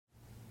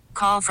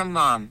Call from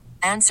mom.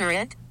 Answer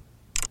it.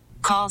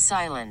 Call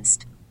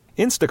silenced.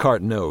 Instacart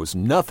knows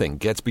nothing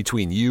gets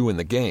between you and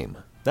the game.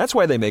 That's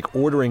why they make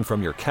ordering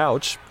from your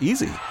couch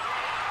easy.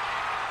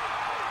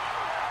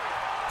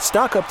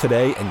 Stock up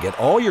today and get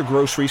all your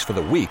groceries for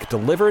the week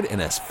delivered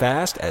in as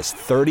fast as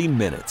 30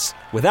 minutes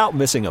without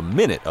missing a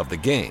minute of the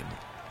game.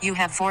 You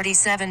have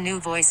 47 new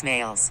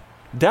voicemails.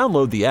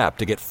 Download the app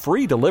to get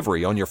free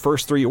delivery on your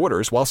first 3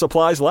 orders while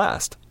supplies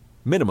last.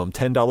 Minimum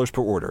 $10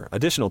 per order.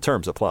 Additional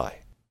terms apply.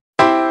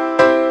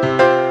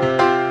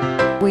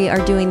 We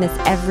are doing this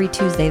every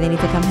Tuesday. They need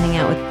to come hang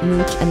out with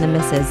Mooch and the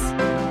missus.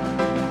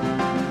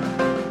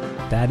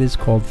 That is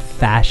called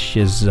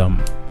fascism.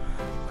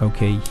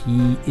 Okay,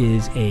 he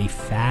is a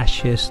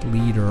fascist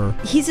leader.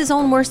 He's his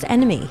own worst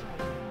enemy.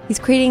 He's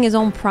creating his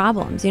own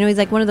problems. You know, he's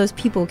like one of those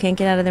people who can't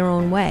get out of their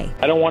own way.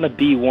 I don't want to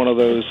be one of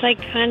those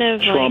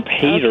Trump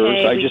haters.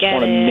 Okay, I just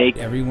want to make...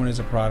 Everyone is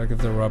a product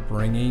of their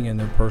upbringing and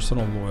their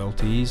personal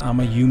loyalties.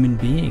 I'm a human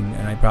being,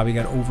 and I probably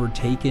got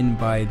overtaken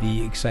by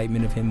the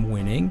excitement of him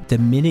winning. The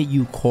minute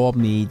you called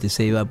me to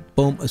say,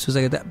 boom, as soon as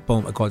I got that,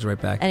 boom, I called you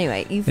right back.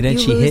 Anyway, you And then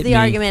she lose hit the me.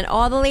 argument.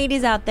 All the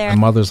ladies out there. My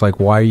mother's like,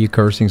 why are you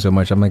cursing so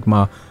much? I'm like,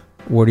 Ma,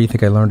 where do you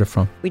think I learned it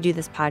from? We do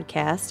this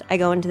podcast. I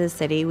go into the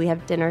city. We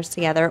have dinners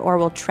together, or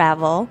we'll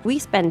travel. We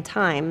spend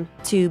time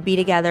to be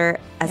together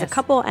as a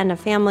couple and a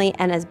family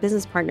and as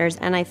business partners,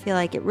 and I feel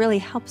like it really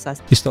helps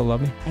us. You still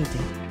love me? I do.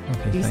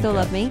 Okay, Do you thank still God.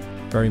 love me?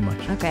 Very much.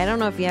 Okay, I don't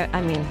know if you...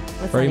 I mean,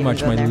 let's Very not even much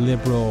go my there.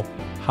 liberal,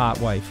 hot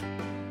wife.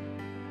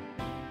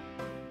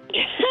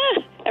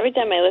 Every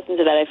time I listen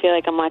to that, I feel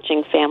like I'm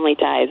watching Family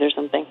Ties or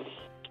something.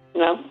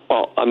 No?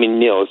 Well, I mean,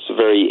 Neil, it's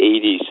very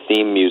 80s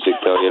theme music,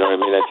 though. You know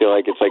what I mean? I feel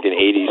like it's like an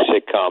 80s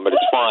sitcom, but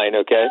it's fine,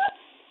 okay?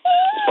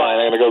 It's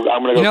fine. I'm gonna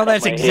go. You know,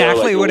 that's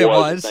exactly what it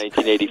was.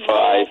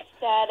 1985.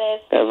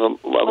 I'm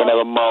gonna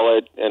have a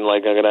mullet, and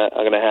like I'm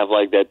gonna have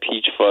like that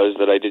peach fuzz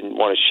that I didn't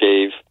want to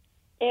shave.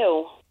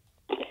 Ew.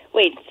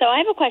 Wait, so I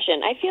have a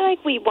question. I feel like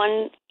we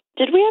won...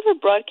 Did we ever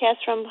broadcast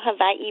from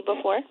Hawaii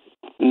before?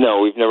 No,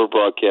 we've never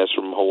broadcast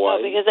from Hawaii.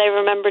 Oh, because I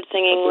remembered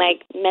singing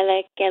like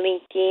Mele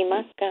Kaliki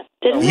Maka.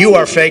 You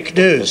are fake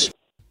news.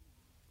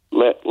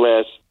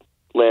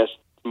 Last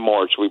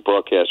March, we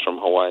broadcast from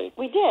Hawaii.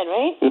 We did,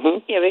 right?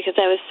 Mm-hmm. Yeah, because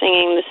I was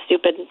singing the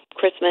stupid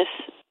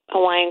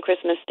Hawaiian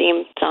Christmas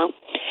theme song.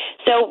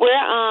 So we're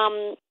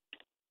on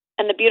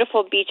the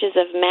beautiful beaches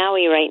of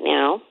Maui right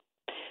now.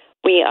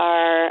 We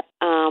are,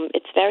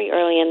 it's very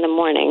early in the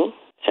morning,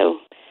 so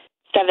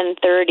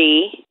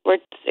 7:30. We're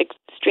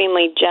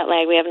extremely jet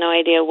lagged. We have no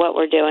idea what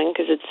we're doing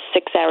because it's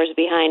 6 hours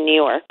behind New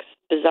York.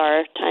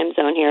 Bizarre time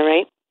zone here,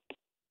 right?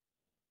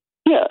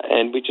 Yeah,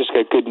 and we just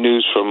got good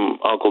news from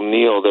Uncle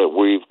Neil that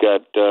we've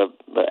got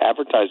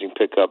advertising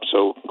pickup.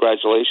 So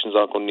congratulations,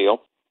 Uncle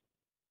Neil.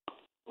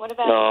 What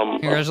about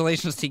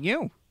Congratulations to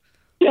you.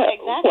 Yeah,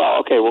 exactly. Well,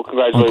 okay. Well,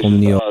 congratulations Uncle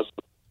Neil. to us.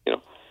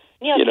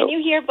 Neil, can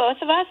you hear both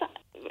of us?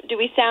 Do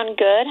we sound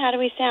good? How do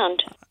we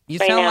sound? You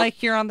right sound now?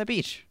 like you're on the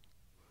beach.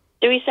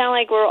 Do we sound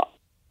like we're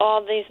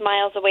all these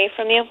miles away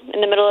from you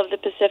in the middle of the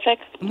Pacific?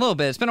 A little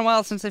bit. It's been a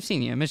while since I've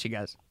seen you. I miss you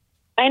guys.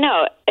 I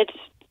know. It's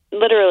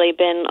literally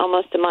been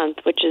almost a month,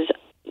 which is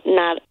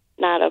not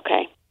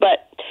okay.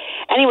 But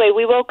anyway,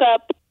 we woke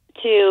up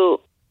to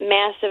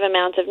massive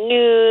amounts of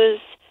news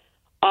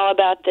all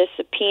about this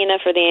subpoena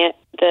for the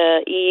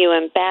EU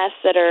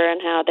ambassador and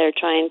how they're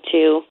trying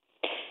to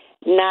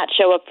not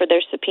show up for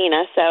their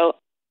subpoena. So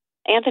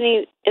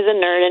Anthony is a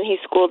nerd, and he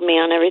schooled me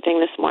on everything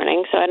this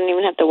morning, so I didn't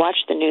even have to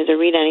watch the news or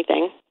read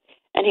anything.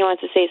 And he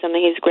wants to say something.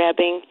 He's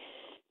grabbing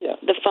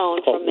the phone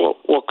from me.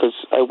 Well, because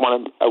I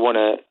want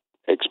to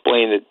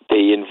explain that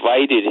they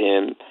invited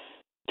him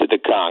to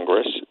the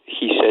Congress.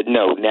 He said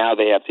no. Now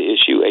they have to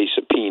issue a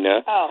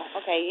subpoena. Oh,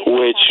 okay. You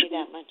didn't tell me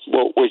that much.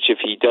 Which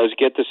if he does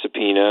get the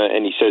subpoena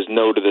and he says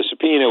no to the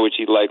subpoena, which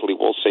he likely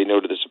will say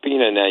no to the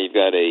subpoena, now you've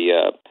got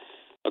a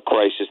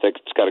crisis that's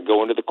got to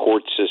go into the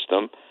court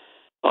system.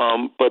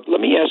 But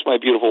let me ask my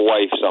beautiful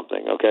wife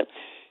something, okay?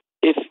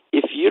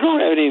 If you don't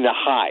have anything to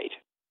hide,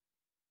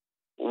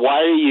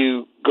 why are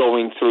you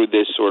going through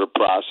this sort of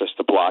process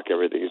to block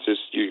everything? Is this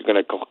you're going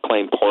to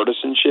claim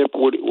partisanship?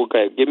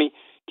 Okay, give me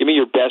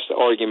your best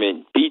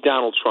argument. Be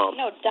Donald Trump.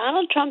 No,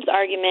 Donald Trump's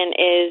argument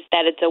is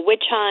that it's a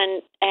witch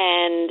hunt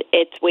and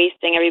it's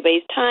wasting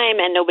everybody's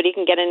time and nobody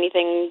can get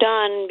anything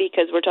done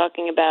because we're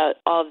talking about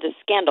all of this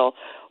scandal,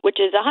 which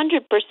is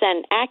 100%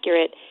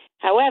 accurate.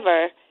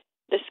 However,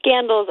 the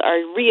scandals are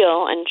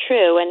real and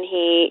true, and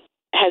he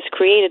has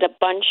created a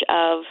bunch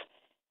of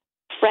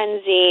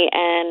frenzy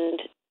and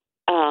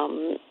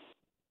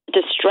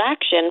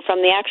distraction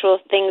from the actual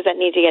things that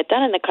need to get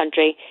done in the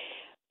country.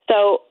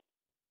 So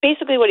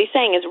basically what he's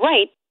saying is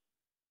right,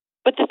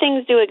 but the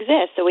things do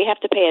exist, so we have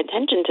to pay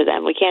attention to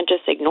them. We can't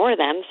just ignore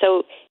them.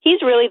 So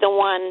he's really the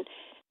one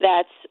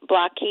that's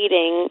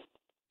blockading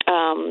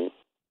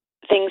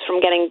things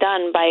from getting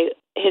done by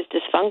his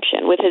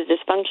dysfunction, with his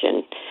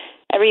dysfunction.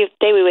 Every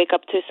day we wake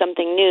up to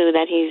something new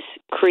that he's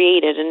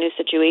created, a new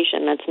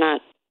situation that's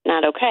not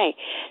okay.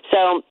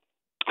 So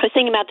I was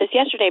thinking about this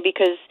yesterday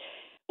because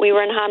we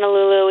were in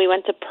Honolulu. We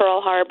went to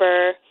Pearl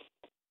Harbor.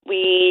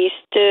 We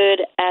stood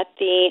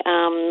the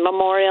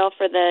memorial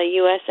for the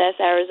USS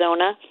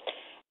Arizona,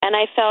 and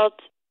I felt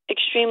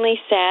extremely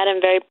sad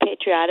and very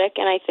patriotic,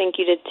 and I think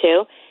you did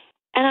too.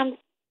 And I'm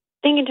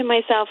thinking to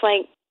myself,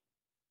 like,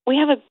 we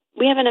have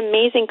an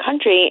amazing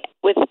country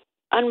with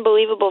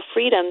unbelievable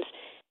freedoms,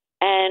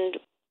 and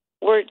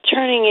we're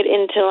turning it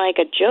into like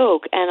a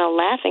joke and a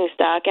laughing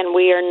stock, and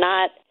we are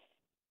not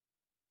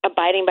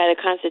abiding by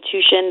the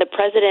Constitution. The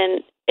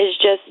president is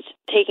just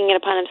taking it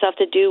upon himself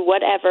to do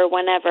whatever,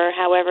 whenever,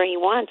 however he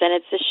wants, and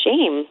it's a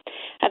shame.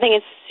 I think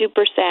it's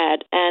super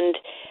sad, and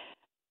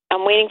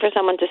I'm waiting for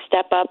someone to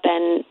step up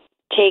and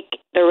take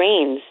the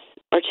reins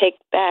or take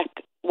back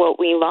what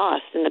we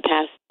lost in the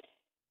past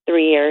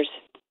 3 years.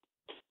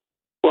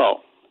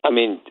 Well,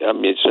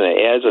 it's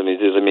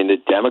the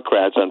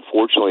Democrats,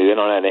 unfortunately, they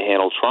don't know how to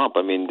handle Trump.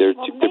 I mean, they're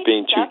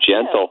being too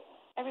gentle.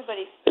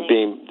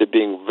 They're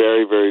being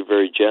very, very,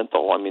 very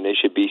gentle. I mean, they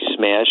should be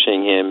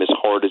smashing him as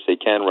hard as they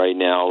can right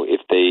now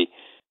if they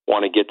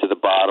want to get to the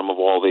bottom of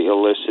all the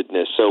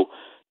illicitness. So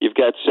you've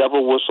got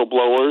several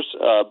whistleblowers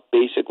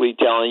basically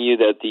telling you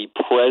that the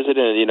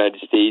president of the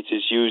United States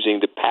is using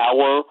the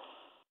power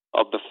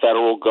of the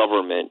federal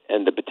government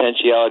and the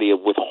potentiality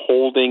of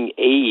withholding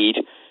aid,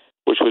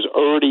 which was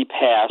already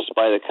passed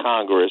by the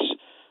Congress,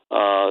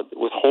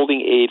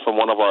 withholding aid from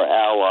one of our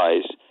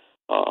allies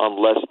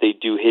unless they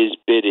do his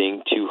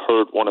bidding to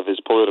hurt one of his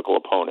political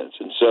opponents.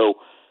 And so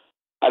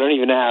I don't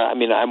even know how,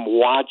 I'm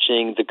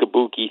watching the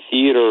kabuki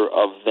theater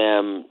of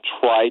them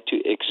try to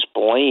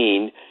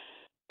explain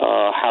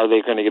how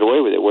they're going to get away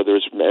with it, whether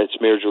it's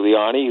Mayor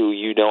Giuliani, who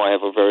I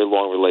have a very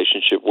long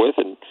relationship with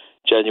and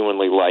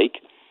genuinely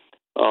like.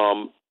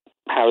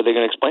 How are they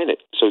going to explain it?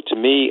 So to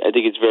me, I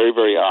think it's very,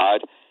 very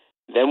odd.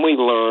 Then we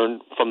learn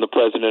from the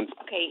president.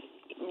 Okay,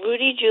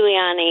 Rudy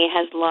Giuliani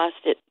has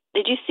lost it.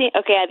 Did you see?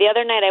 Okay, the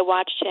other night I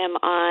watched him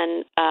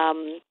on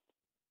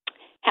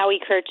Howie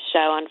Kurtz's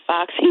show on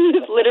Fox. He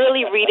was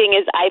literally reading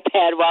his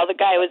iPad while the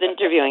guy was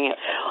interviewing him.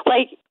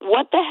 Like,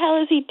 what the hell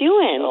is he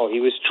doing? No,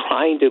 he was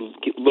trying to look.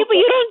 Yeah, but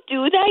you don't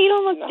do that. You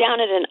don't look down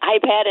at an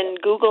iPad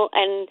and Google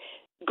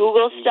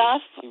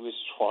stuff. He was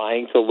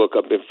trying to look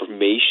up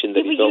information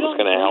that he thought was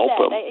going to help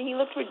him. He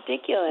looked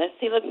ridiculous.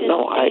 He looked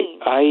No,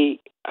 insane. I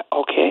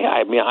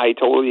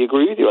totally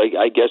agree with you.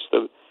 I guess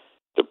the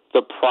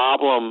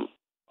problem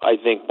I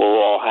think we're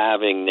all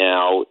having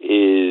now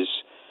is,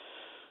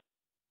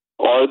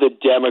 are the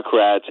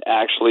Democrats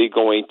actually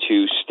going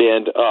to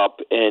stand up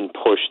and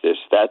push this?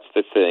 That's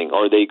the thing.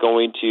 Are they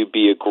going to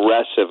be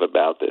aggressive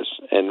about this?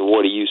 And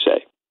what do you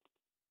say?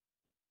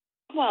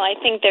 Well, I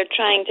think they're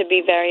trying to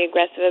be very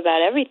aggressive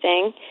about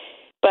everything,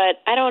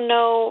 but I don't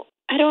know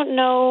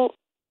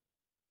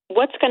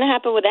what's going to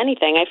happen with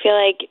anything. I feel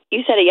like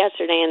you said it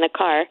yesterday in the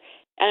car.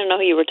 I don't know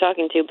who you were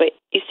talking to, but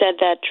you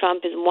said that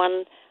Trump is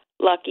one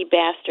lucky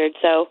bastard.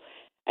 So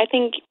I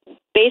think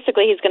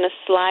basically he's going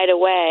to slide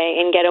away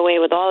and get away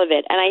with all of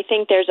it. And I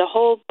think there's a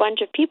whole bunch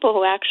of people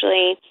who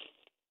actually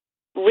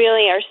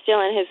really are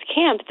still in his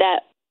camp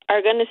that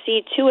are going to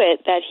see to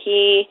it that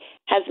he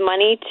has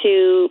money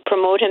to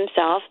promote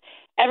himself.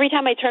 Every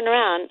time I turn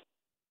around,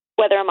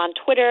 whether I'm on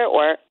Twitter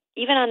or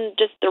even on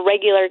just the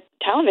regular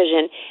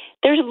television,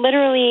 there's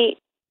literally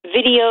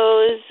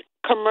videos,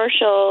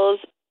 commercials,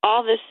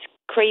 all this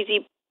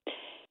crazy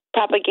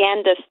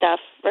propaganda stuff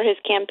for his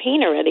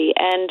campaign already.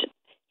 And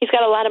he's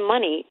got a lot of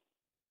money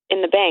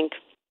in the bank.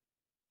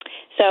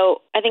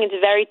 So I think it's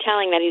very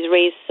telling that he's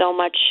raised so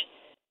much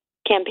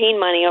campaign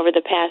money over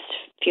the past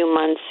few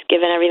months,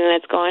 given everything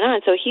that's going on.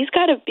 So he's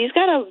got a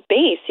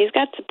base, he's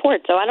got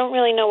support. So I don't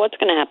really know what's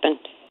going to happen.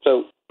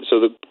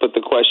 But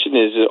the question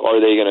is, are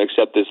they going to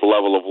accept this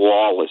level of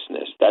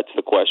lawlessness? That's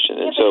the question.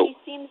 Yeah, and so he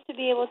seems to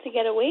be able to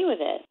get away with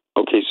it.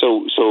 Okay,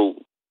 so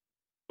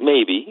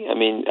maybe.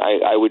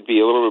 I would be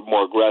a little bit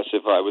more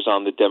aggressive if I was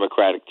on the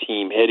Democratic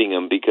team hitting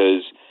him,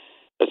 because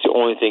that's the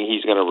only thing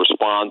he's going to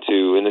respond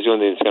to, and that's the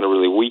only thing that's going to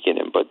really weaken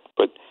him. But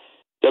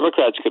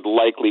Democrats could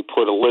likely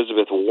put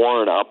Elizabeth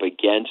Warren up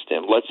against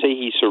him. Let's say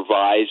he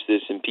survives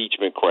this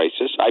impeachment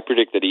crisis. I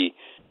predict that he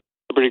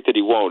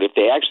won't. If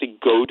they actually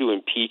go to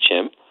impeach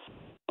him,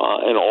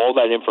 and all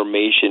that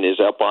information is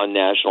up on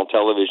national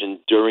television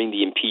during the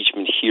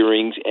impeachment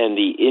hearings and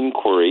the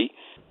inquiry,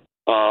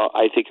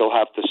 I think he'll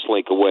have to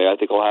slink away. I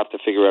think he'll have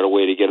to figure out a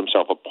way to get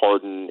himself a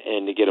pardon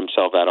and to get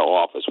himself out of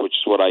office, which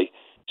is what I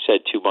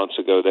said 2 months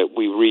ago, that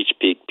we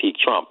reached peak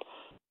Trump.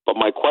 But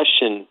my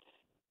question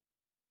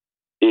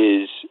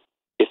is,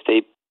 if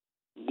they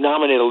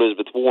nominate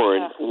Elizabeth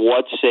Warren,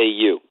 what say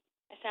you?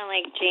 I sound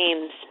like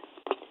James,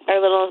 our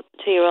little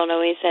 2-year-old,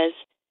 always says,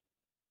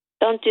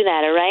 "Don't do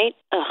that, all right?"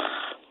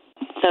 Ugh.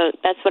 So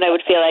that's what I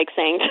would feel like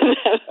saying to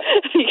them,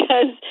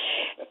 because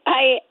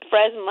for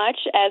as much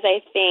as I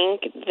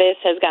think this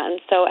has gotten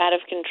so out of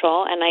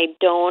control, and I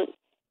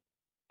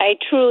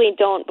truly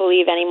don't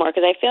believe anymore,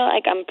 because I feel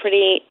like I'm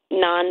pretty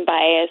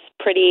non-biased,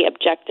 pretty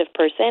objective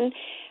person,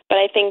 but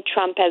I think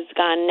Trump has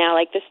gone now,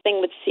 like this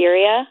thing with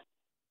Syria,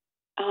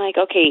 I'm like,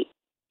 okay,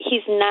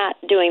 he's not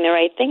doing the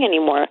right thing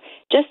anymore.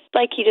 Just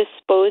like he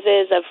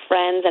disposes of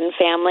friends and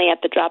family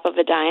at the drop of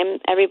a dime,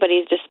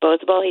 everybody's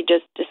disposable. He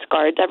just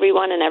discards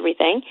everyone and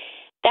everything.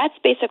 That's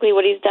basically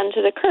what he's done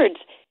to the Kurds.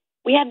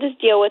 We had this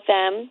deal with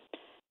them,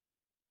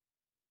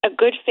 a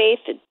good faith,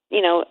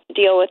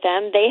 deal with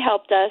them. They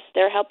helped us.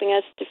 They're helping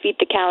us defeat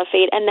the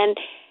caliphate. And then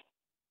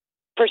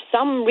for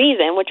some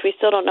reason, which we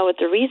still don't know what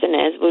the reason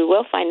is, we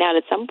will find out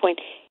at some point,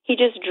 he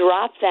just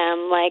dropped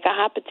them like a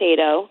hot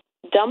potato,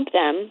 dumped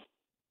them,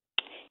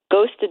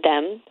 ghosted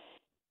them,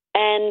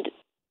 and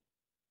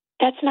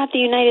that's not the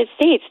United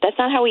States. That's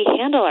not how we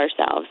handle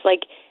ourselves.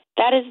 Like,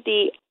 that is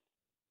the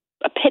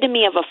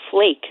epitome of a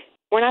flake.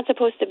 We're not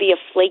supposed to be a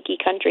flaky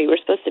country.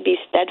 We're supposed to be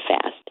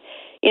steadfast.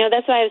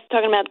 That's why I was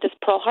talking about this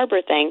Pearl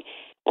Harbor thing.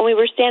 When we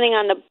were standing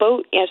on the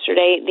boat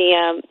yesterday,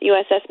 the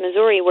USS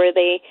Missouri, where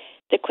they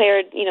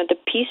declared, the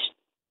peace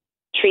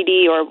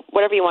treaty or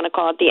whatever you want to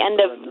call it, the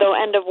end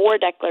of war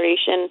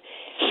declaration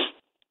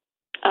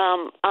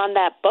on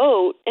that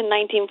boat in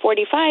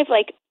 1945,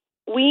 like,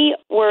 we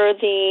were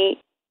the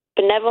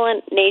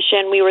benevolent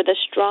nation, we were the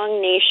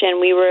strong nation,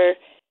 we were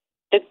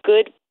the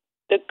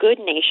good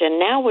nation.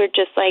 Now we're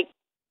just like,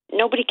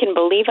 nobody can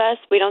believe us,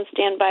 we don't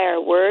stand by our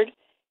word,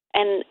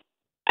 and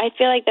I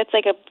feel like that's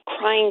like a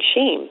crying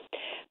shame.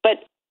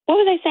 But what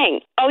was I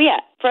saying? Oh yeah,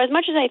 for as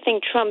much as I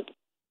think Trump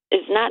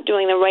is not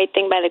doing the right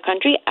thing by the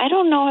country, I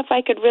don't know if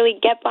I could really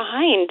get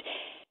behind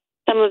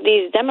some of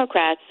these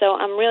Democrats. So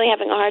I'm really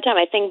having a hard time.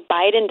 I think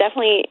Biden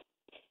definitely,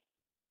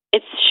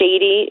 it's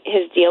shady,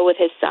 his deal with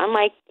his son.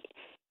 Like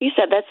you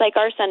said, that's like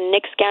our son,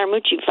 Nick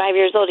Scaramucci, 5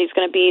 years old. He's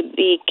going to be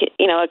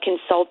a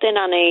consultant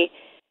on a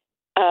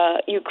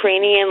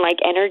Ukrainian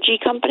energy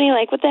company.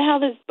 Like, what the hell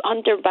does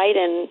Hunter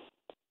Biden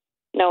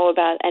know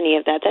about any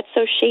of that? That's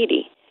so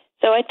shady.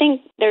 So I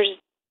think there's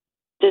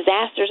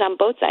disasters on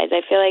both sides.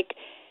 I feel like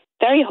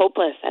very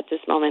hopeless at this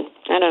moment.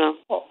 I don't know.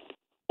 Well,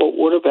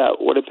 what about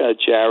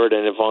Jared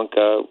and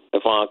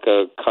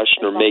Ivanka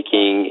Kushner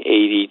making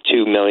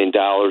 $82 million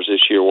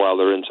this year while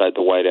they're inside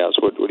the White House?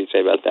 What do you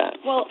say about that?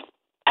 Well,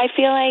 I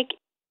feel like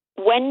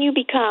when you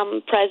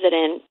become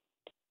president,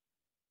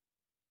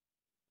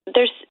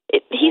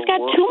 he's got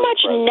too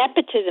much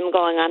nepotism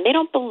going on. They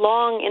don't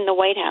belong in the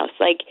White House.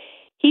 Like,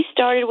 he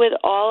started with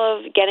all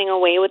of getting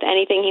away with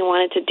anything he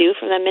wanted to do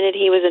from the minute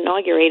he was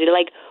inaugurated.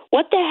 Like,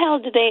 what the hell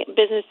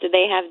business did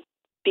they have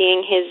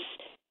being his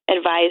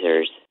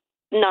advisors?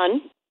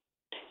 None.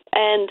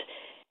 And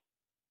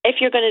if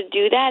you're going to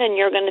do that and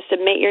you're going to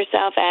submit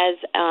yourself as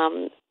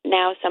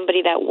now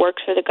somebody that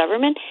works for the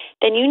government,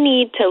 then you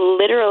need to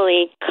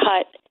literally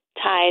cut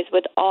ties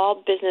with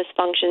all business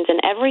functions and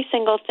every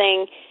single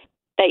thing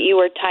that you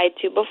were tied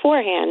to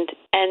beforehand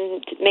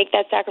and make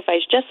that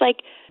sacrifice. Just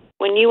like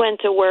when you went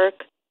to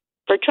work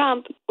for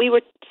Trump, we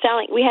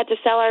had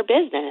to sell our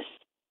business.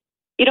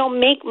 You don't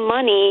make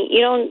money,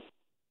 you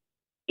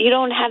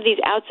don't have these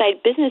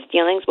outside business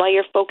dealings while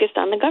you're focused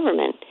on the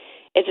government.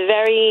 It's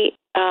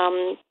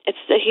it's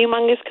a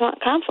humongous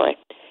conflict.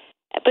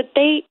 But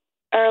they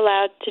are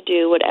allowed to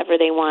do whatever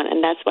they want,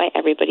 and that's why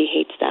everybody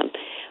hates them.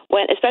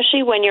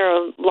 Especially when you're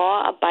a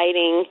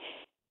law-abiding,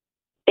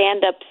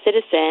 stand-up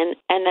citizen,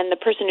 and then the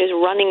person who's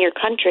running your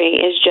country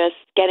is just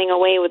getting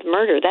away with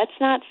murder. That's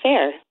not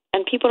fair,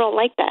 and people don't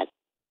like that.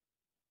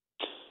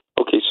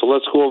 Okay, so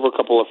let's go over a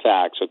couple of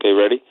facts. Okay,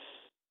 ready?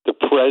 The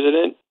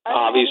president,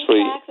 obviously.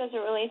 Are there any facts as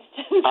it relates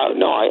to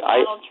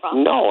Donald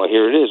Trump? No,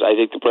 here it is. I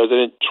think the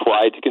president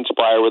tried to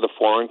conspire with a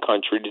foreign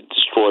country to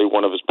destroy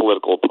one of his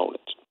political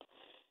opponents.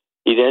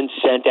 He then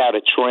sent out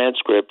a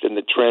transcript, and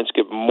the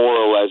transcript more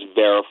or less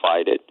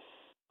verified it.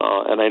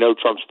 And I know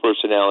Trump's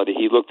personality.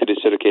 He looked at it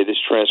and said, okay, this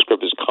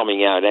transcript is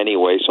coming out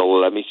anyway, so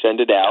let me send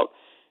it out.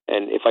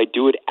 And if I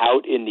do it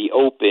out in the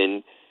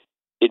open,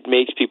 it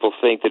makes people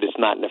think that it's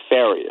not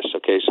nefarious.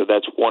 Okay, so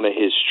that's one of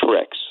his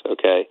tricks.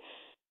 Okay.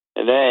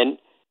 And then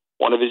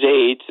one of his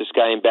aides, this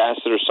guy,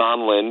 Ambassador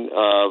Sondland,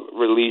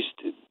 released,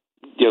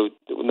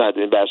 not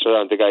the ambassador,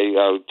 the guy,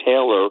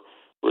 Taylor,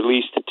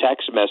 released the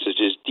text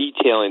messages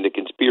detailing the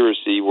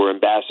conspiracy where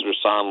Ambassador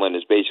Sondland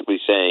is basically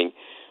saying,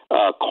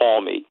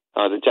 call me.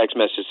 The text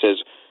message says,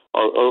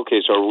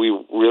 okay, so are we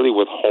really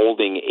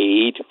withholding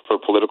aid for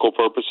political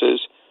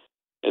purposes?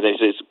 And then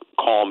he says,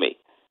 call me.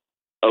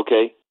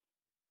 Okay.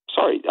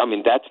 Sorry, I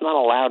mean, that's not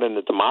allowed in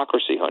a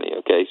democracy, honey,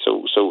 okay?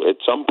 So at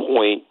some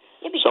point,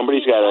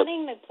 somebody's got to... He's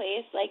running the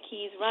place like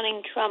he's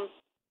running Trump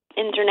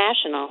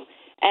International,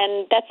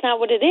 and that's not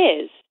what it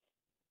is.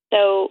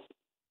 So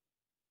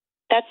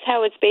that's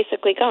how it's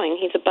basically going.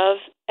 He's above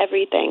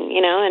everything,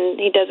 and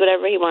he does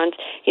whatever he wants.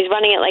 He's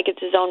running it like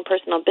it's his own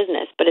personal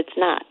business, but it's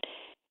not.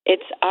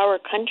 It's our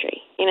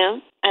country,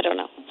 I don't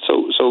know.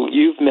 So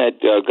you've met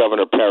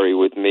Governor Perry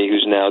with me,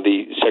 who's now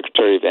the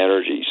Secretary of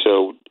Energy.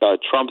 So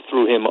Trump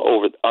threw him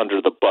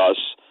under the bus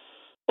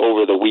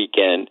over the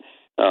weekend.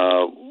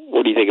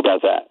 What do you think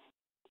about that?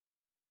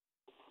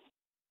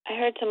 I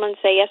heard someone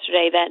say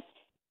yesterday that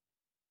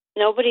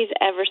nobody's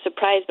ever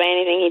surprised by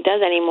anything he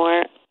does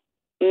anymore,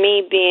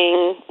 me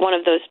being one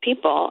of those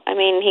people. I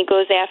mean, he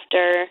goes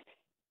after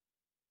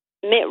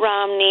Mitt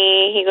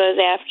Romney, he goes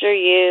after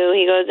you,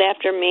 he goes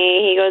after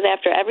me, he goes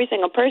after every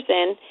single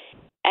person,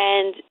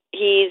 and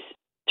he's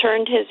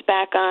turned his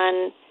back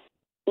on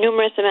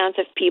numerous amounts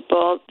of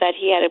people that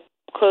he had a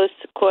close,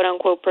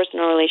 quote-unquote,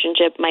 personal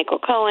relationship, Michael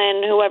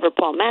Cohen, whoever,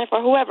 Paul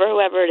Manafort,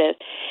 whoever it is.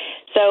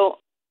 So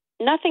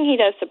nothing he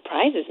does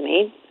surprises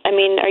me. I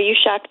mean, are you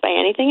shocked by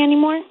anything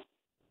anymore?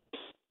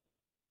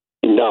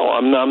 No,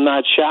 I'm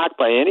not shocked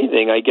by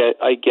anything. I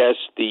guess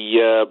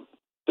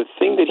the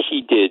thing that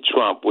he did,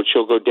 Trump, which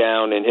he'll go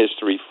down in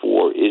history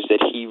for, is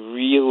that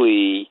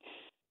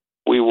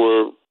we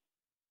were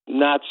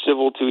not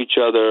civil to each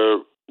other.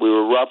 We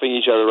were roughing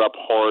each other up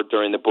hard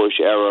during the Bush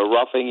era,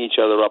 roughing each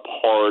other up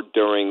hard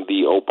during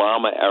the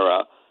Obama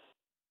era.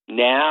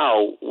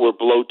 Now we're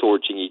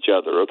blowtorching each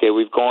other. Okay,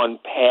 we've gone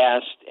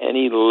past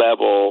any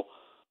level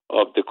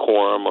of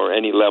decorum or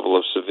any level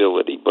of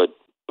civility. But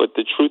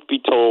the truth be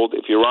told,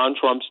 if you're on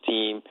Trump's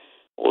team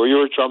or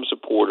you're a Trump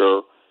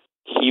supporter,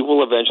 he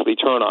will eventually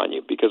turn on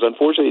you, because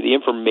unfortunately the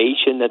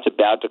information that's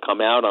about to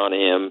come out on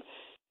him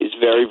is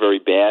very, very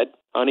bad,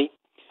 honey.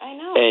 I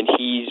know. And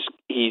he's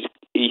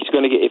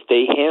going to get, if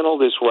they handle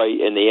this right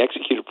and they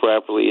execute it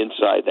properly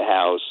inside the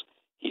House,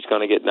 he's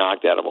going to get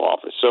knocked out of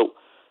office. So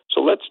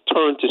let's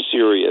turn to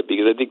Syria,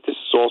 because I think this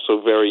is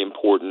also very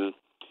important.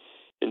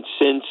 And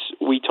since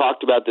we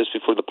talked about this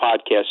before the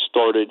podcast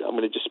started, I'm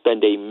going to just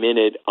spend a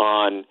minute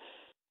on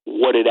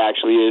what it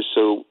actually is.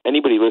 So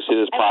anybody listening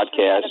to this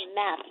podcast, a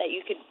map that you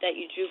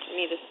drew for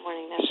me this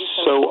morning.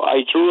 So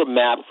I drew a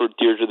map for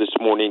Deirdre this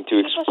morning to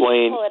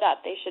explain. Pull it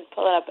up. They should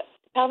pull it up.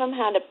 Tell them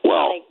how to.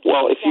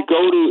 Well, if you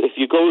go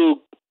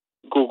to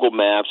Google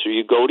Maps, or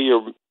you go to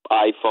your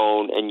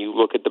iPhone and you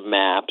look at the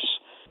maps,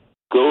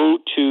 go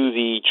to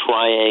the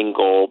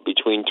triangle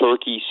between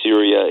Turkey,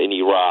 Syria, and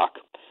Iraq.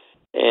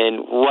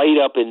 And right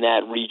up in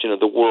that region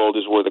of the world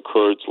is where the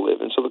Kurds live.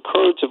 And so the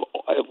Kurds have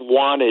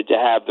wanted to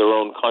have their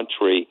own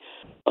country.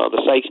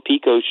 The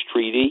Sykes-Picot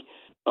Treaty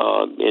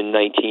in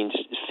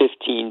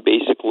 1915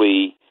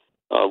 basically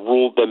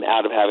ruled them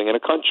out of having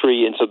a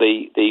country. And so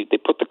they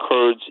put the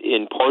Kurds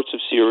in parts of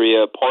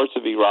Syria, parts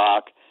of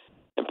Iraq,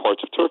 and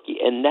parts of Turkey.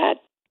 And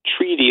that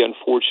treaty,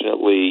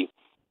 unfortunately,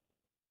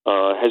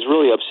 has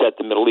really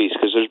upset the Middle East,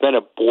 because there's been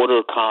a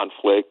border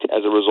conflict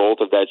as a result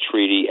of that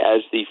treaty,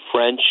 as the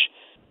French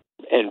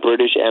and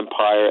British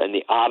Empire and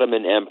the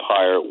Ottoman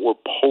Empire were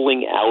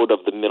pulling out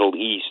of the Middle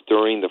East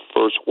during the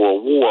First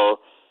World War.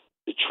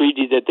 The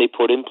treaty that they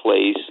put in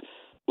place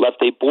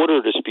left a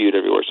border dispute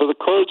everywhere. So the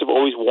Kurds have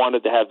always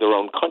wanted to have their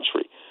own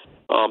country.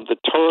 The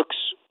Turks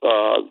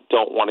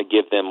don't want to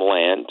give them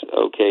land,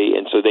 okay,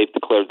 and so they've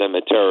declared them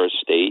a terrorist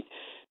state.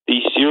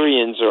 The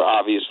Syrians are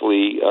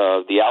obviously,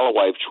 the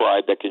Alawite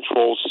tribe that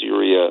controls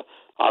Syria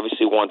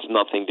obviously wants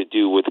nothing to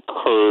do with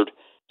Kurd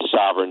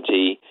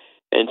sovereignty.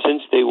 And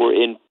since they were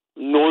in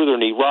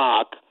northern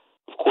Iraq,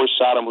 of course,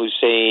 Saddam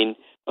Hussein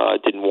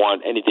didn't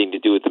want anything to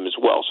do with them as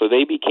well. So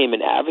they became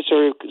an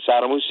adversary of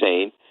Saddam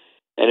Hussein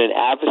and an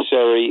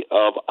adversary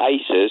of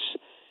ISIS.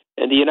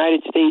 And the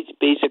United States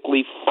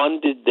basically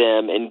funded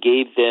them and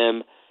gave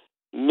them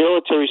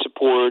military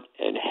support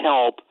and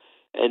help.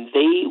 And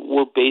they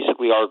were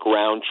basically our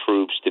ground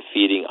troops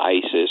defeating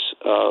ISIS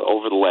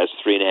over the last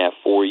 3.5,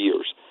 4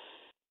 years.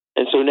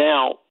 And so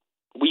now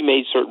we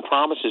made certain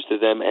promises to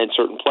them and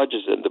certain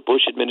pledges to them, the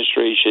Bush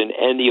administration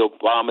and the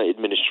Obama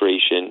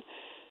administration,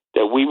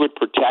 that we would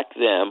protect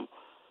them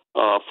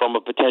from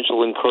a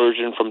potential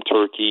incursion from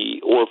Turkey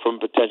or from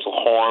potential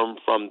harm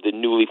from the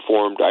newly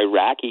formed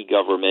Iraqi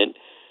government.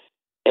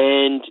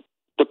 And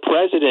the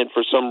president,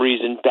 for some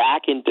reason,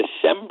 back in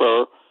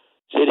December,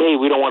 said, hey,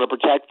 we don't want to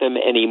protect them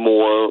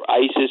anymore.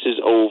 ISIS is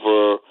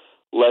over.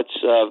 Let's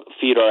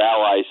feed our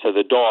allies to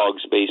the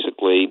dogs,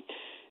 basically.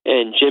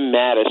 And Jim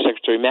Mattis,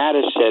 Secretary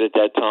Mattis, said at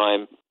that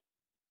time,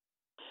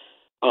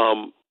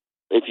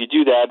 if you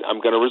do that, I'm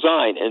going to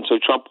resign. And so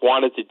Trump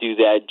wanted to do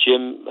that.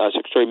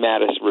 Secretary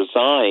Mattis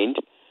resigned,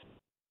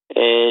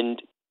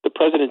 and the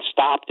president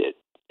stopped it.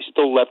 He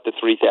still left the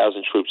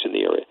 3,000 troops in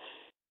the area.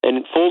 And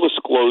in full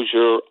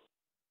disclosure,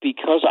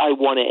 because I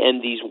want to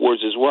end these wars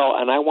as well,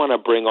 and I want to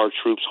bring our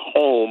troops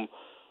home,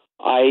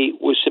 I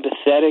was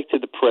sympathetic to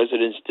the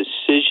president's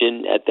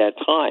decision at that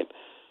time.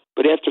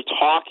 But after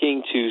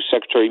talking to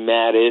Secretary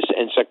Mattis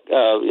and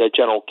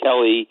General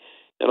Kelly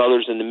and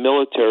others in the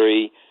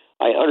military,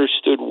 I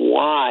understood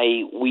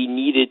why we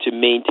needed to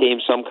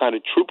maintain some kind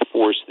of troop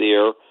force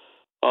there,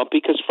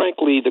 because,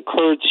 frankly, the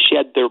Kurds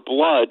shed their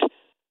blood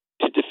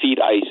to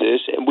defeat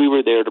ISIS, and we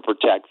were there to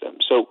protect them.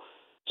 So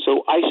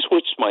I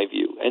switched my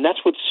view, and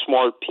that's what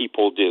smart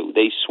people do.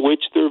 They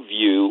switch their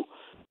view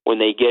when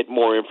they get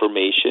more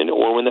information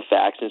or when the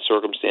facts and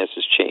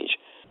circumstances change.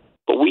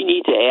 But we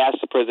need to ask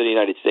the President of the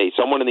United States,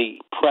 someone in the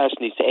press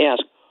needs to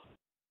ask,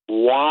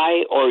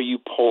 why are you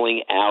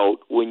pulling out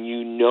when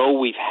you know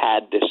we've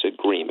had this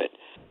agreement?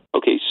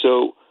 Okay,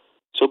 so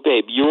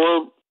babe,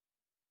 you're,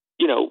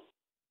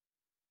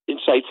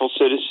 insightful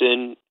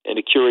citizen and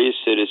a curious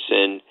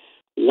citizen.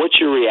 What's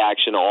your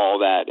reaction to all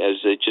that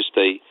as just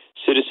a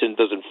citizen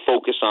doesn't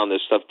focus on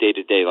this stuff day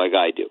to day like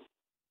I do?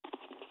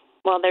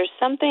 well, there's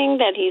something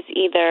that he's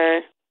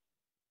either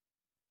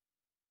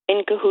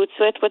in cahoots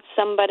with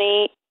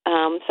somebody,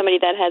 somebody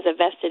that has a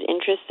vested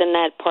interest in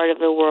that part of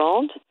the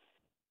world.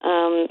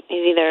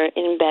 He's either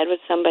in bed with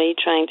somebody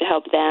trying to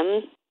help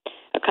them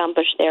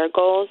accomplish their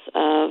goals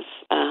of,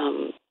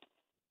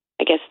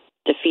 I guess,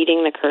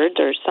 defeating the Kurds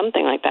or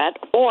something like that,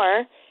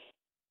 or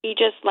he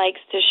just likes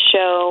to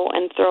show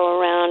and throw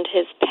around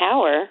his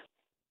power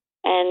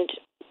and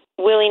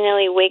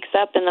willy-nilly wakes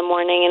up in the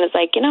morning and is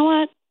like, you know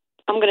what?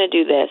 I'm going to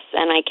do this,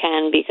 and I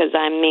can because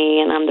I'm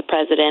me and I'm the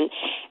president.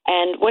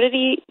 And what did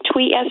he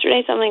tweet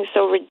yesterday? Something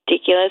so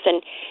ridiculous.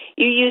 And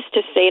you used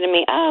to say to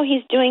me, oh,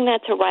 he's doing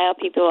that to rile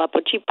people up,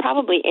 which he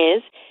probably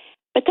is.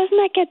 But doesn't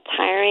that get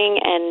tiring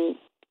and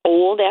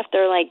old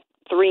after like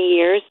 3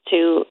 years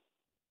to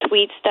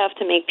tweet stuff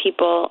to make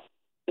people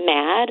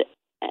mad?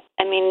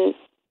 I mean,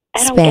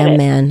 I don't get it. Spam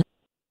man.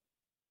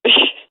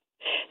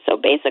 So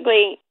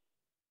basically,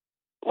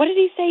 what did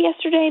he say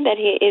yesterday? That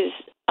he is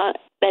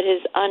that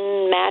his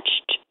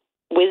unmatched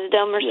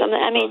wisdom or something?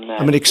 I mean,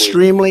 I'm an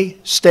extremely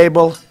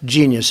stable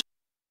genius.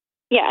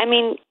 Yeah, I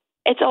mean,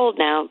 it's old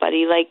now,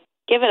 buddy. Like,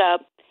 give it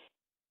up.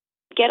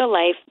 Get a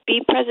life. Be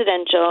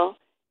presidential.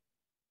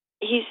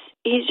 He's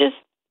just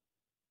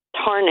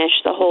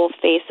tarnished the whole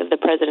face of the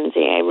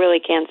presidency. I really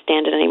can't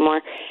stand it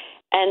anymore.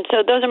 And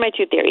so those are my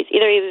two theories.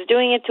 Either he was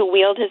doing it to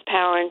wield his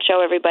power and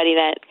show everybody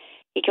that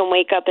he can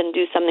wake up and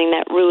do something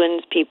that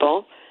ruins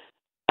people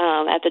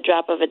at the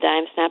drop of a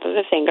dime, snap of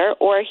a finger,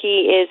 or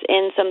he is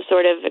in some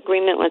sort of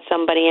agreement with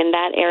somebody in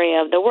that area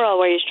of the world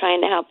where he's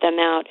trying to help them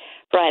out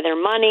for either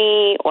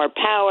money or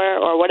power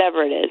or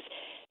whatever it is.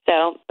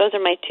 So those are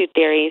my two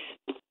theories.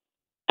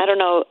 I don't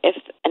know if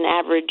an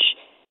average...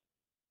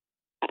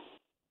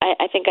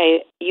 I think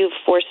you've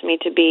forced me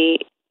to be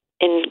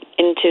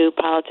into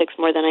politics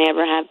more than I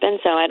ever have been,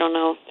 so I don't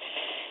know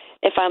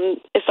if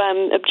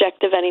I'm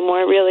objective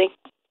anymore, really.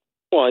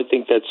 Well, I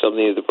think that's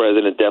something that the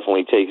president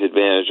definitely takes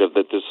advantage of,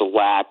 that there's a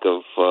lack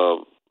of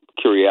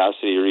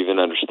curiosity or even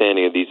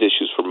understanding of these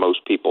issues for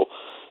most people.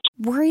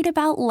 Worried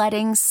about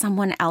letting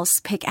someone else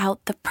pick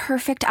out the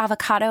perfect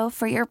avocado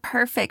for your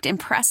perfect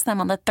impress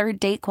them on the third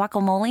date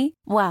guacamole?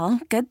 Well,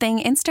 good thing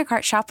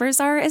Instacart shoppers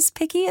are as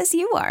picky as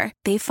you are.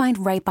 They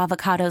find ripe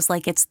avocados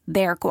like it's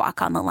their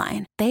guac on the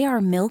line. They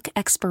are milk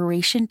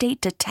expiration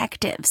date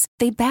detectives.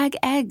 They bag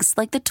eggs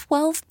like the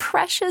 12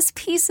 precious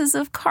pieces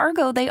of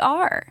cargo they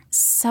are.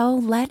 So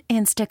let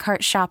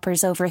Instacart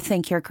shoppers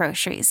overthink your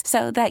groceries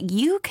so that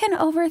you can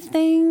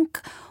overthink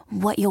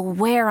what you'll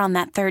wear on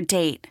that third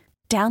date.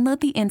 Download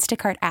the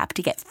Instacart app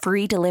to get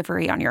free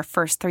delivery on your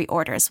first 3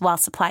 orders while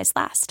supplies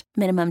last.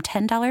 Minimum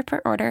 $10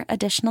 per order.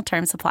 Additional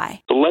terms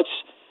apply. So let's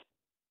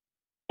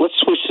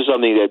switch to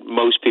something that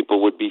most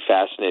people would be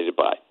fascinated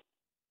by.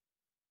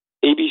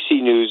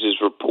 ABC News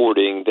is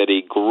reporting that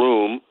a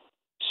groom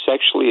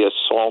sexually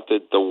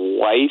assaulted the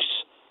wife's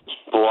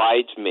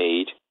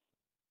bridesmaid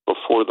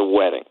before the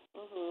wedding.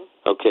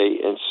 Mm-hmm. Okay,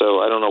 and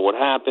so I don't know what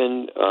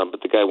happened,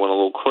 but the guy went a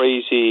little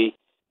crazy,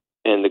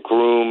 and the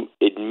groom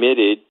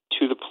admitted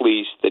to the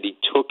police that he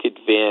took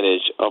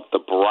advantage of the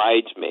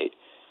bridesmaid.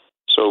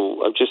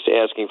 So I'm just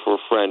asking for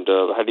a friend.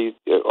 Are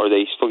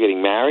they still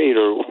getting married,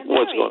 or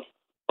what's going on?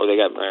 Oh, they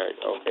got married.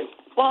 Okay.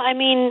 Well, I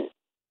mean,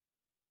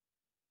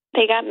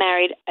 they got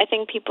married. I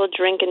think people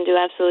drink and do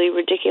absolutely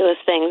ridiculous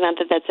things. Not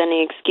that that's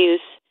any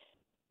excuse,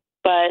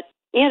 but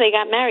yeah, they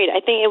got married. I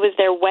think it was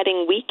their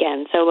wedding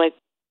weekend. So, like,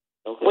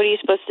 okay. What are you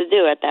supposed to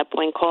do at that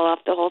point? Call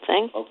off the whole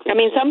thing? Okay. I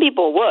mean, some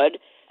people would,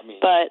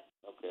 but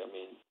okay. I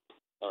mean,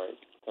 all right.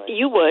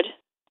 You would,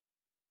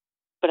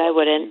 but I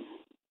wouldn't.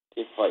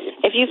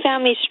 If you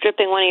found me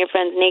stripping one of your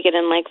friends naked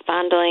and like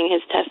fondling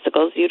his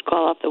testicles, you'd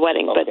call off the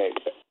wedding. Okay.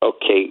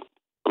 Okay.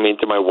 I mean,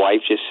 did my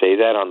wife just say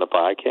that on the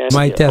podcast?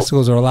 My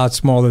testicles are a lot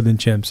smaller than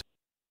Chimps.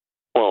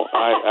 Well,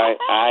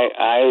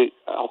 I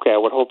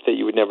would hope that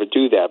you would never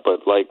do that,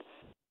 but like,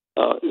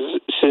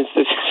 since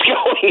this is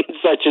going in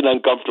such an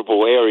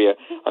uncomfortable area,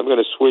 I'm going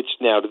to switch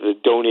now to the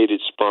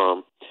donated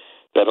sperm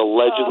that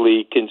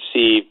allegedly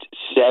conceived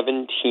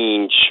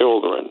 17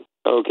 children,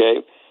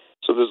 okay?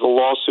 So there's a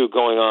lawsuit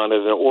going on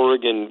at an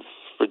Oregon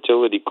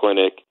fertility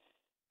clinic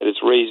that has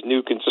raised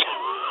new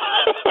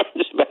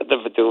concerns about the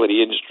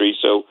fertility industry.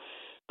 So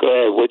go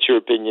ahead, what's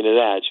your opinion of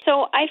that?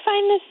 So I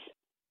find this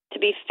to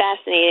be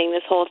fascinating,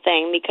 this whole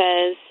thing,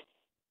 because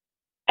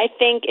I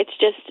think it's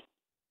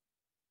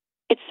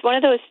one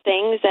of those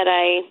things that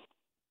I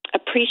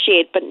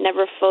appreciate but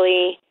never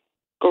fully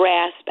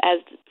grasp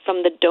as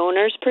from the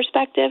donor's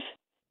perspective.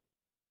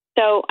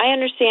 So I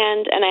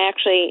understand, and I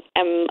actually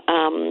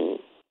am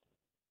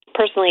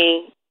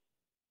personally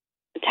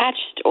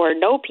attached or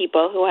know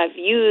people who have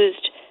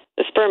used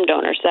the sperm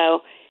donor.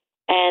 So,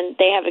 and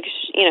they have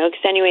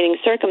extenuating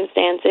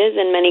circumstances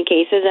in many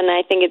cases, and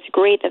I think it's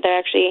great that they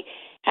actually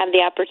have the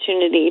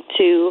opportunity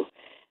to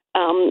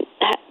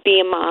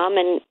be a mom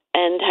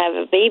and have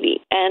a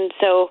baby. And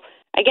so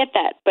I get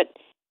that, but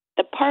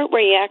the part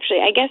where you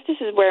actually, I guess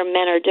this is where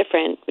men are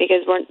different,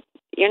 because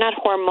you're not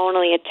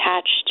hormonally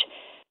attached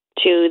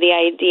to the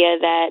idea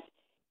that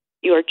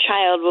your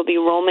child will be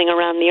roaming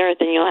around the earth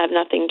and you'll have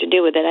nothing to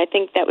do with it. I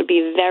think that would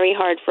be very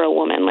hard for a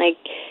woman, like,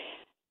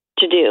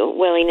 to do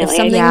willy-nilly. If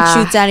something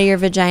shoots out of your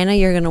vagina,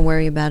 you're going to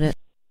worry about it.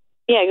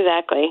 Yeah,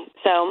 exactly.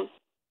 So,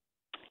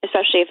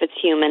 especially if it's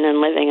human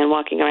and living and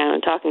walking around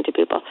and talking to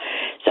people.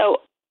 So,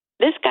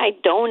 this guy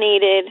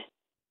donated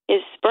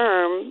his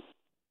sperm,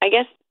 I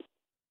guess,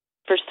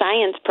 for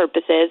science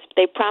purposes.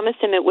 They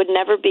promised him it would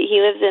never be, he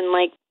lives in,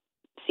 like,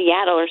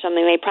 Seattle or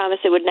something. They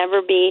promised it would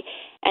never be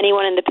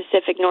anyone in the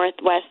Pacific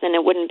Northwest and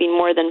it wouldn't be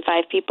more than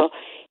 5 people.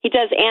 He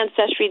does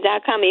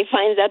Ancestry.com. He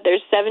finds out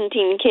there's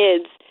 17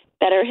 kids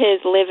that are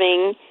his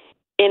living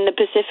in the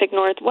Pacific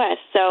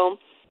Northwest. So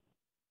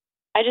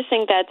I just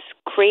think that's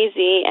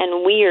crazy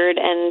and weird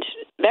and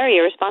very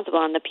irresponsible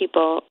on the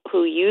people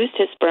who used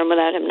his sperm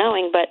without him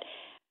knowing. But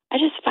I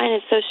just find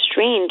it so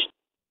strange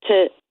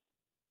to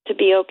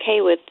be okay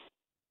with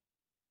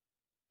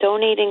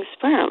donating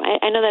sperm.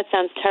 I know that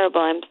sounds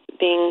terrible. I'm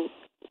being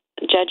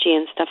judgy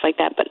and stuff like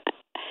that, but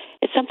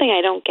it's something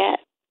I don't get.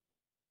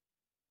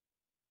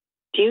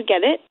 Do you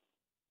get it?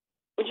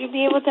 Would you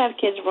be able to have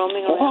kids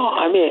roaming around? Well,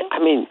 I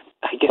mean,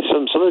 I guess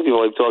some of the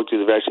people I've talked to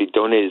that have actually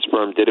donated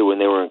sperm did it when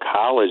they were in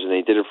college, and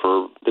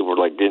they were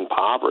like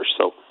impoverished.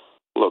 So,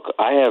 look,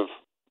 I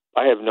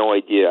have no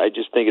idea. I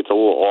just think it's a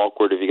little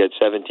awkward if you got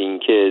 17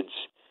 kids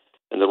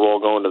and they're all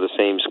going to the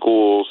same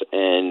schools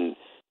and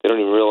they don't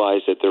even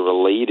realize that they're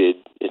related.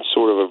 It's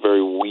sort of a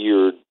very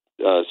weird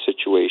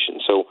situation.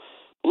 So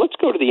let's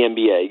go to the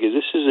NBA, because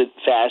this is a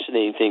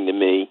fascinating thing to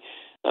me.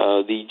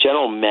 The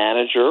general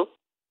manager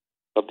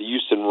of the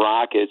Houston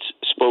Rockets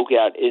spoke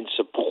out in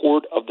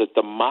support of the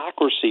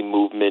democracy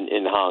movement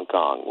in Hong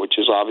Kong, which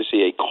is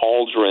obviously a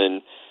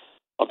cauldron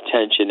of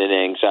tension and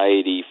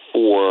anxiety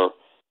for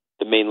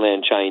the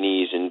mainland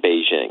Chinese in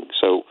Beijing.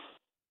 So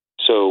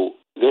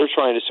they're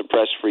trying to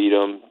suppress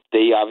freedom.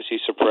 They obviously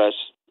suppress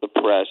the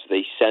press.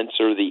 They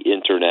censor the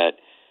internet.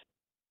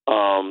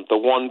 The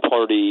one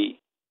party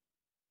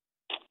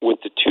with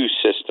the two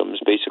systems,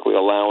 basically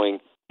allowing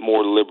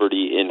more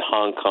liberty in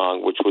Hong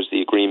Kong, which was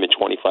the agreement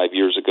 25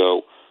 years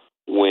ago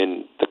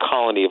when the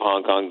colony of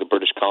Hong Kong, the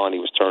British colony,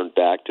 was turned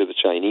back to the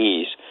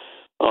Chinese.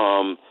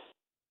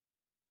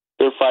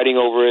 They're fighting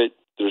over it.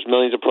 There's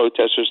millions of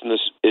protesters in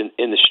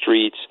the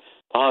streets.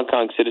 The Hong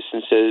Kong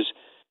citizen says,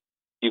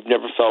 you've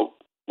never felt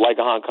like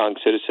a Hong Kong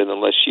citizen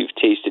unless you've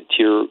tasted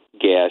tear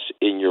gas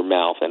in your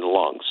mouth and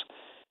lungs.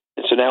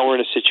 And so now we're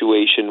in a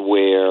situation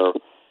where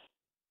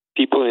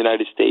people in the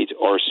United States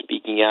are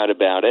speaking out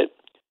about it.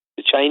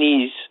 The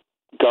Chinese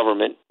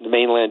government, the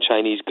mainland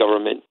Chinese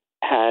government,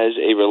 has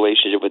a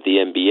relationship with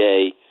the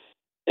NBA,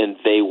 and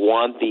they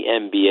want the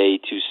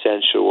NBA to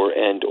censure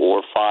and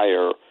or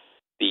fire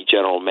the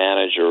general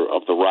manager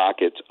of the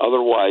Rockets.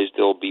 Otherwise,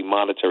 there'll be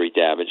monetary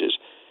damages.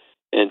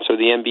 And so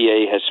the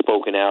NBA has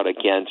spoken out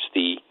against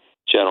the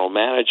general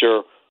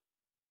manager.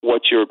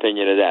 What's your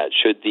opinion of that?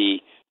 Should the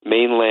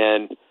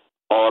mainland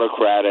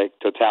autocratic,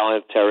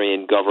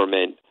 totalitarian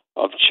government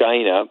of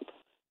China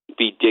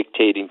be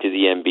dictating to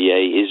the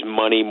NBA? Is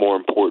money more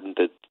important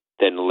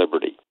than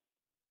liberty?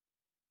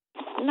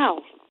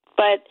 No,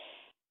 but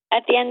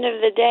at the end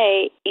of the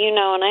day, you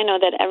know, and I know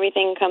that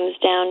everything comes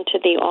down to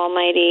the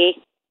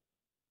almighty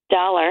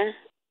dollar,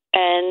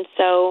 and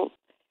so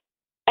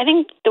I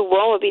think the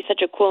world would be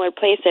such a cooler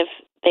place if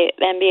the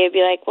NBA would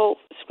be like, well,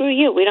 screw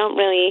you, we don't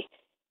really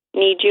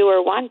need you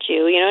or want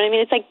you. You know what I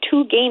mean? It's like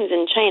 2 games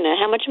in China.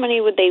 How much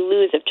money would they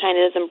lose if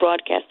China doesn't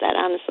broadcast that,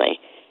 honestly?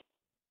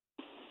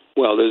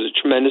 Well, there's a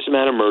tremendous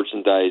amount of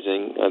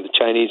merchandising. The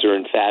Chinese are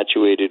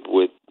infatuated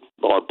with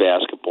our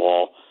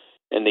basketball,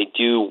 and they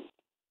do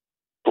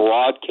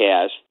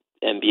broadcast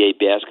NBA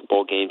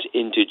basketball games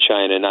into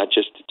China, not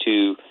just the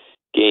 2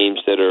 games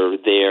that are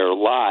there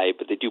live,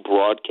 but they do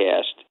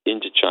broadcast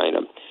into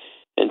China.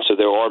 And so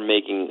they are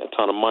making a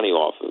ton of money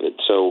off of it.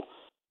 So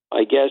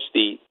I guess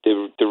the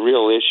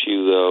real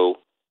issue, though,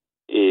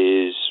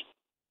 is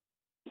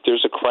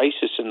there's a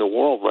crisis in the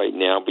world right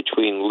now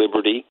between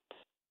liberty,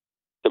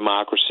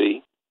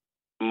 democracy,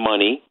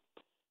 money,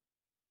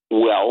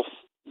 wealth,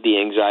 the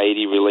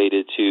anxiety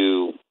related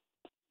to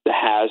the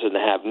has and the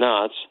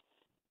have-nots,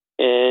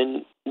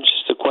 and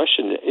just the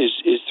question,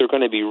 is there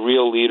going to be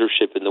real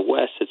leadership in the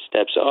West that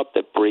steps up,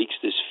 that breaks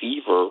this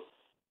fever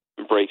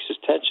and breaks this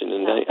tension?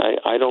 And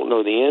I don't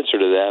know the answer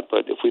to that,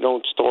 but if we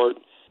don't start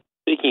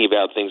thinking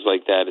about things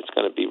like that, it's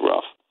going to be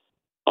rough.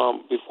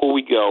 Before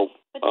we go...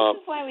 But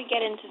this is why we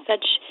get into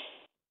such...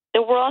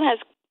 The world has...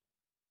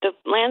 The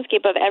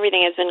landscape of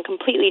everything has been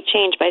completely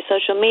changed by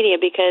social media,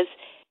 because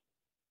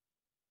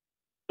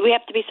we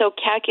have to be so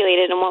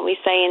calculated in what we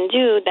say and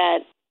do that,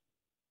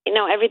 you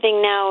know,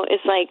 everything now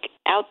is like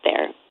out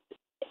there.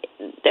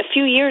 A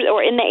few years,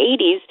 or in the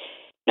 80s,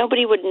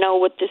 nobody would know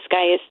what this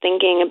guy is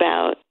thinking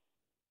about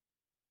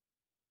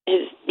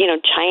his, you know,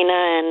 China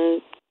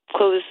and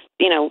clothes.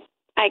 You know,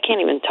 I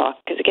can't even talk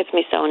because it gets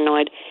me so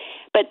annoyed.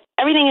 But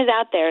everything is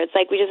out there. It's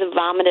like we just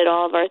vomited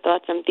all of our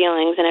thoughts and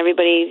feelings, and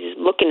everybody's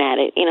looking at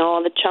it. You know,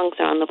 all the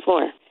chunks are on the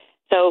floor.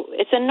 So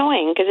it's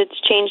annoying because it's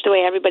changed the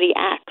way everybody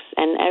acts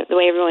and the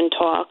way everyone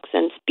talks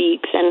and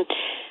speaks, and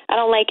I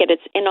don't like it.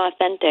 It's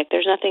inauthentic.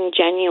 There's nothing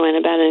genuine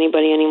about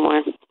anybody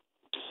anymore.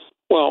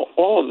 Well,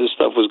 all of this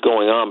stuff was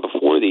going on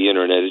before the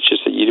internet. It's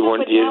just that you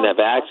didn't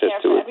have access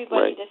to it.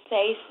 Everybody to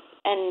say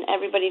and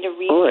everybody to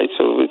read. All right,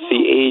 so it's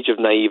the age of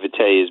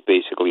naivete is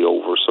basically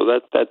over. So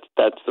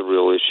that's the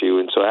real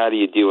issue. And so how do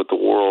you deal with the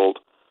world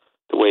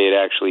the way it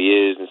actually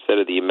is instead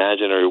of the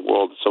imaginary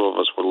world that some of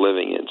us were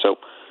living in?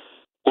 So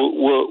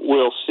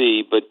we'll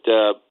see, but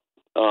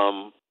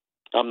I'm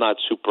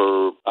not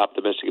super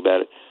optimistic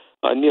about it.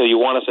 Neil, you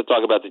want us to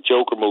talk about the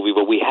Joker movie,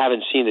 but we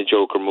haven't seen the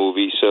Joker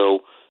movie.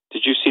 So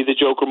did you see the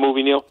Joker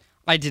movie, Neil?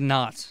 I did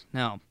not,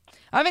 no.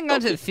 I haven't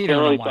gone to the theater in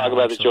a really while. Talk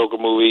about the Joker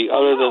movie,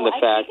 other than the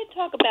fact. We could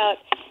talk about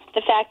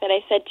the fact that I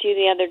said to you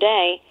the other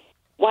day,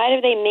 why do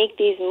they make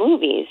these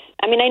movies?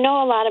 I mean, I know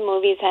a lot of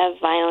movies have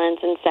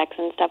violence and sex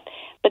and stuff,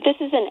 but this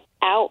is an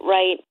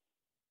outright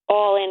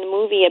all-in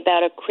movie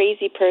about a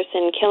crazy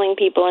person killing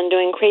people and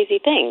doing crazy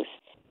things.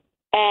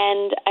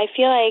 And I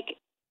feel like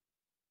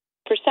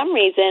for some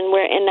reason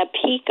we're in the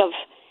peak of,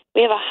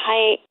 we have a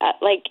high,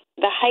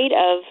 the height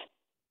of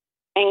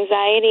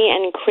anxiety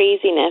and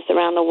craziness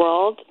around the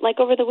world. Like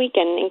over the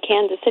weekend in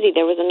Kansas City,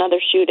 there was another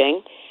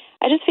shooting.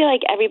 I just feel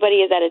like everybody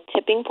is at a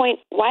tipping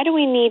point. Why do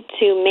we need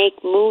to make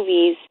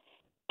movies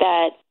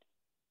that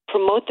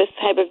promote this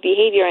type of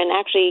behavior and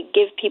actually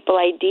give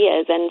people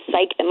ideas and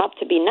psych them up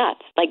to be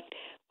nuts? Like,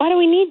 why do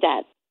we need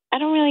that?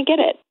 I don't really get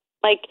it.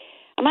 Like,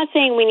 I'm not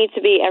saying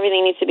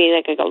everything needs to be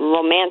like a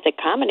romantic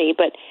comedy,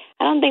 but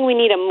I don't think we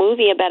need a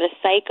movie about a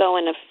psycho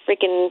and a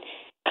freaking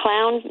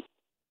clown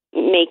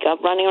makeup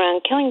running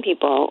around killing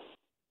people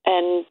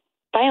and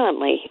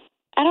violently.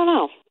 I don't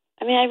know.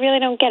 I mean, I really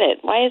don't get it.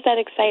 Why is that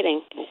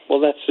exciting? Well,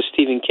 that's the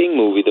Stephen King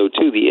movie, though,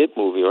 too, the It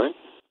movie, right?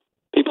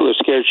 People are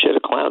scared shit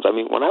of clowns. I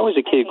mean, when I was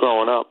a kid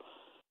growing up,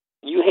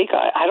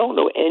 I don't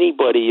know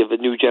anybody of the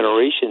new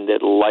generation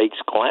that likes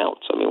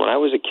clowns. I mean, when I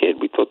was a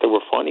kid, we thought they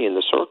were funny in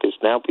the circus.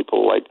 Now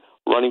people are, like,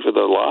 running for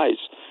their lives.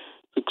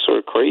 It's sort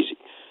of crazy.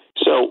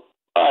 So,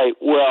 all right,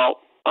 well,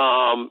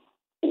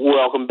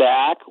 welcome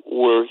back.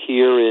 We're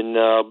here in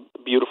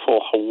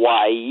beautiful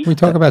Hawaii. Can we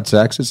talk about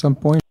sex at some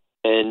point?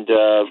 And,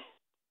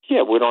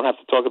 yeah, we don't have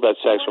to talk about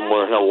sex when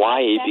we're in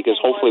Hawaii because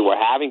hopefully we're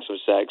having some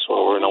sex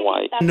while we're in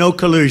Hawaii. No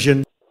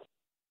collusion.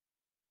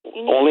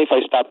 Only if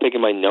I stop picking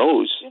my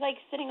nose. You're like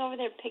sitting over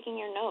there picking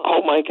your nose.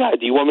 Oh, my God.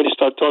 Do you want me to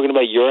start talking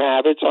about your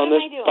habits on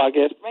this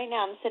podcast? Right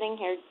now I'm sitting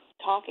here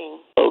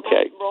talking.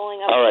 Okay.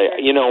 Rolling up. All right.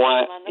 You know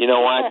why?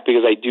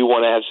 Because I do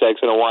want to have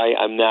sex in Hawaii,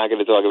 I'm not going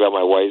to talk about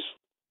my wife's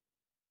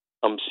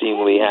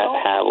unseemly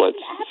habits.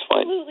 It's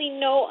fine. Absolutely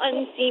no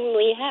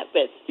unseemly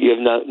habits. You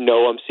have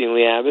no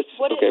unseemly habits?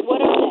 What are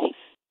they?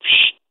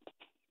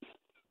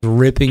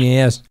 Ripping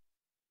ass.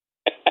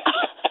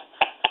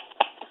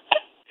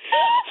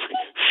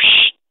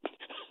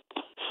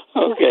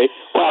 Okay.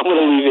 Well, I'm going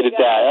to leave it at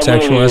that.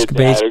 Sexual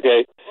escapades.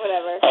 Okay.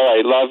 Whatever. All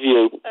right. Love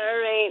you. All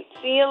right.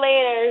 See you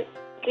later.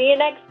 See you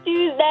next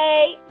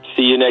Tuesday.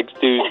 See you next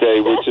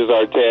Tuesday, which is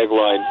our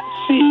tagline.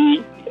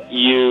 See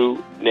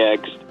you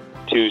next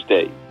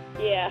Tuesday.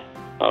 Yeah.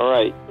 All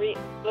right.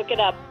 Look it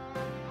up.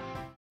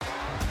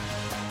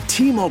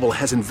 T-Mobile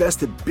has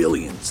invested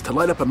billions to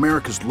light up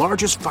America's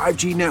largest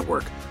 5G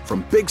network,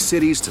 from big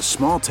cities to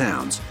small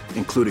towns,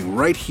 including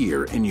right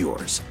here in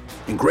yours.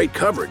 And great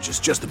coverage is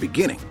just the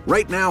beginning.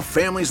 Right now,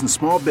 families and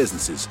small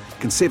businesses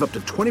can save up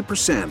to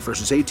 20%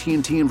 versus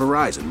AT&T and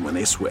Verizon when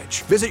they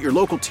switch. Visit your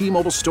local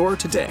T-Mobile store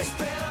today.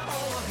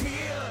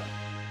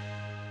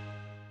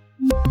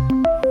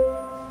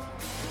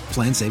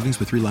 Plan savings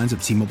with 3 lines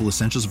of T-Mobile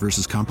Essentials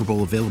versus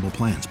comparable available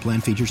plans. Plan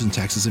features and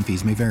taxes and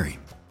fees may vary.